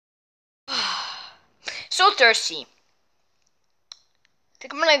so thirsty. I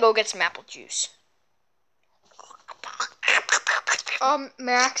think I'm gonna go get some apple juice.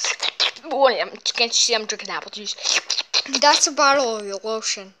 Max. Oh, yeah, can't you see I'm drinking apple juice? That's a bottle of your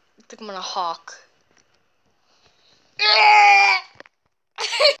lotion. I think I'm gonna hawk.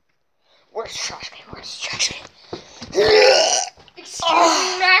 Where's the trash can? Where's the trash can? Excuse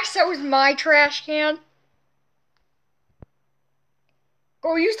me, Max, that was my trash can.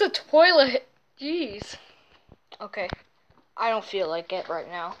 Go use the toilet. Jeez. Okay. I don't feel like it right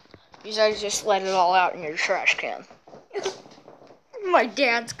now. You guys just let it all out in your trash can. My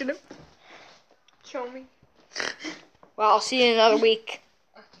dad's gonna kill me. Well, I'll see you in another week.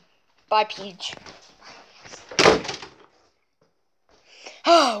 Bye, Peach.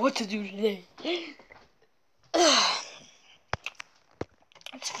 What to do today?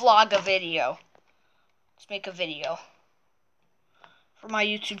 Let's vlog a video. Let's make a video for my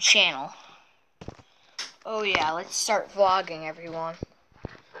YouTube channel. Oh yeah, let's start vlogging, everyone.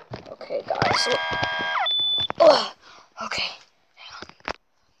 Okay, guys. Okay. Hang on.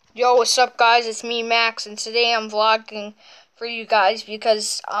 Yo, what's up, guys? It's me, Max, and today I'm vlogging for you guys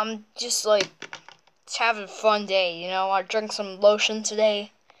because I'm just having a fun day, you know? I drank some lotion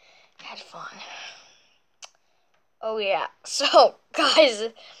today. Had fun. Oh yeah. So, guys,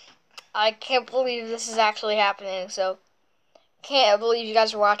 I can't believe this is actually happening. So, can't believe you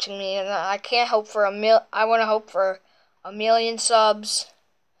guys are watching me, and I can't hope for I want to hope for 1,000,000 subs.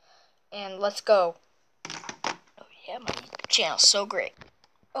 And let's go. Oh yeah, my YouTube channel's so great.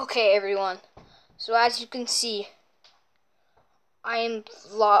 Okay, everyone. So as you can see, I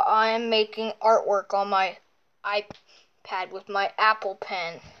am making artwork on my iPad with my Apple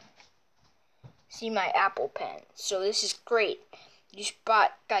Pen. See my Apple Pen. So this is great. You should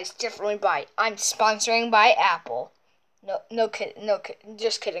buy, guys. Definitely buy. I'm sponsoring by Apple. No kidding.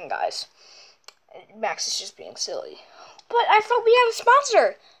 Just kidding, guys. Max is just being silly. But I thought we had a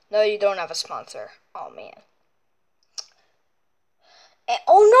sponsor. No, you don't have a sponsor. Oh man. And,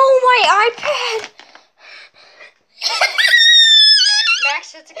 oh no, my iPad.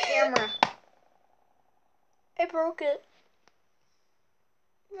 Max, it's a camera. I broke it.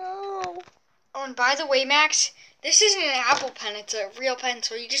 No. Oh, and by the way, Max, this isn't an Apple Pen. It's a real pen,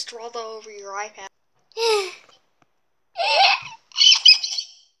 so you just roll it over your iPad.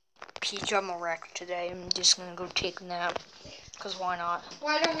 Peach, I'm a wreck today. I'm just gonna go take a nap. Because why not?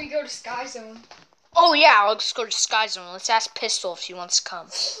 Why don't we go to Sky Zone? Oh yeah, let's go to Sky Zone. Let's ask Pistol if she wants to come.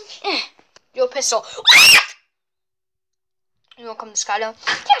 Yo, Pistol. You wanna come to Sky Zone?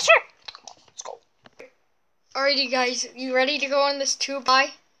 Yeah, sure. Come on, let's go. Alrighty, guys, you ready to go on this tube?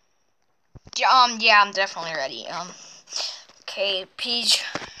 Bye. Yeah, I'm definitely ready. Okay, Peach,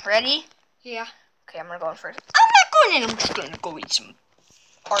 ready? Yeah. Okay, I'm gonna go in first. I'm not going in. I'm just gonna go eat some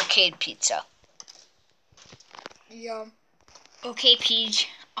arcade pizza. Yum. Okay, Peach,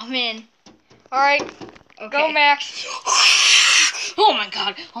 I'm in. Alright, Okay. go, Max. Oh my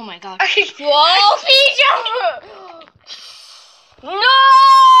god. Oh my god. Whoa, Peach! No!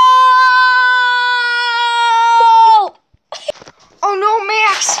 Oh no,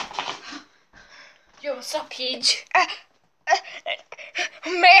 Max! Yo, what's up, Peach?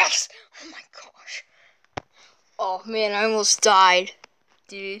 Max! Oh my gosh. Oh man, I almost died,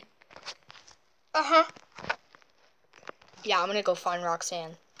 dude. Uh-huh. Yeah, I'm gonna go find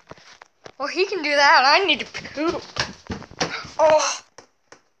Roxanne. Well, he can do that. I need to poop. Oh.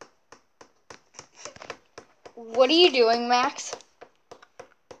 What are you doing, Max?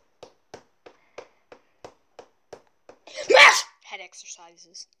 Max! Head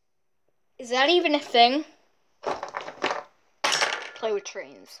exercises. Is that even a thing? Play with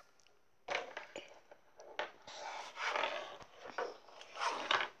trains.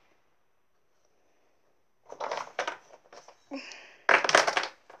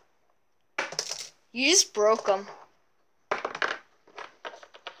 You just broke them.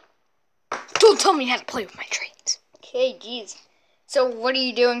 Don't tell me how to play with my trains. Okay, jeez. So, what are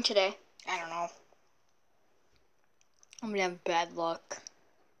you doing today? I don't know. I'm gonna have bad luck.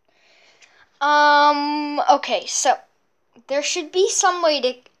 Okay, so there should be some way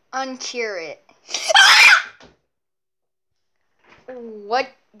to uncure it.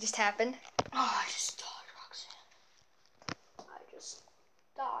 What just happened? Oh, I just died, Roxanne. I just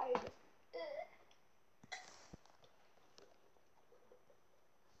died.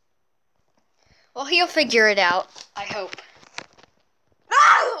 Well, he'll figure it out, I hope.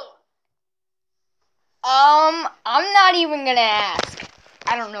 I'm not even gonna ask.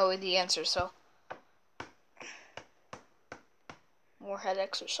 I don't know the answer, so. More head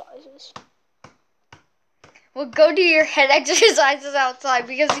exercises. Well, go do your head exercises outside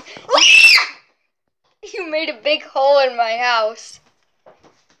because You made a big hole in my house.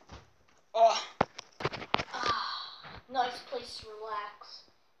 Oh. Nice place to relax.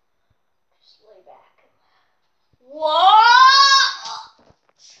 Just lay back. Whoa!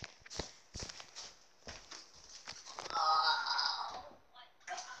 Oh my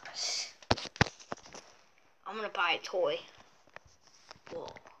gosh. I'm gonna buy a toy. Whoa.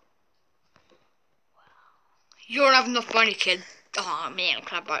 You don't have enough money, kid. Oh man,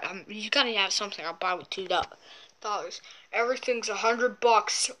 can I buy? You gotta have something I'll buy with $2. Everything's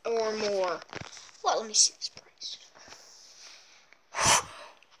 $100 or more. Well, let me see this price.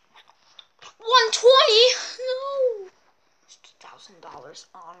 120? No. $1,000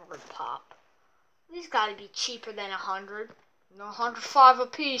 onward pop. These gotta be cheaper than 100. No, 105 a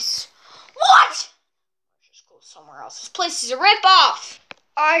piece. What? Let's just go somewhere else. This place is a rip-off.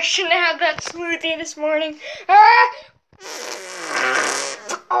 I shouldn't have had that smoothie this morning. Ah!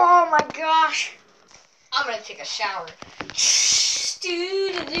 Oh my gosh. I'm gonna take a shower.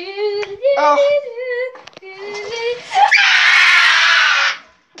 Oh.